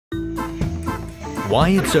Why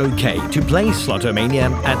it's okay to play Slotomania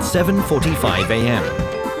at 7:45 a.m.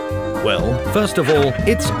 Well, first of all,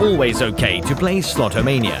 it's always okay to play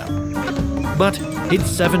Slotomania. But it's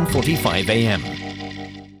 7:45 a.m.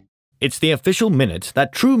 It's the official minute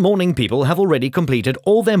that true morning people have already completed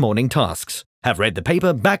all their morning tasks, have read the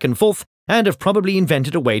paper back and forth, and have probably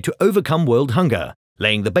invented a way to overcome world hunger,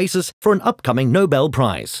 laying the basis for an upcoming Nobel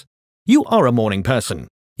Prize. You are a morning person.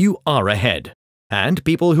 You are ahead. And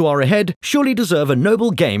people who are ahead surely deserve a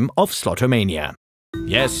noble game of Slotomania.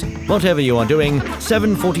 Yes, whatever you are doing,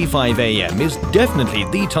 7:45 a.m. is definitely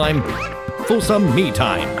the time for some me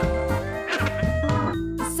time.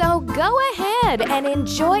 So go ahead and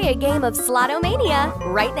enjoy a game of Slotomania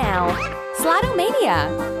right now. Slotomania,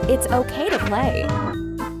 it's okay to play.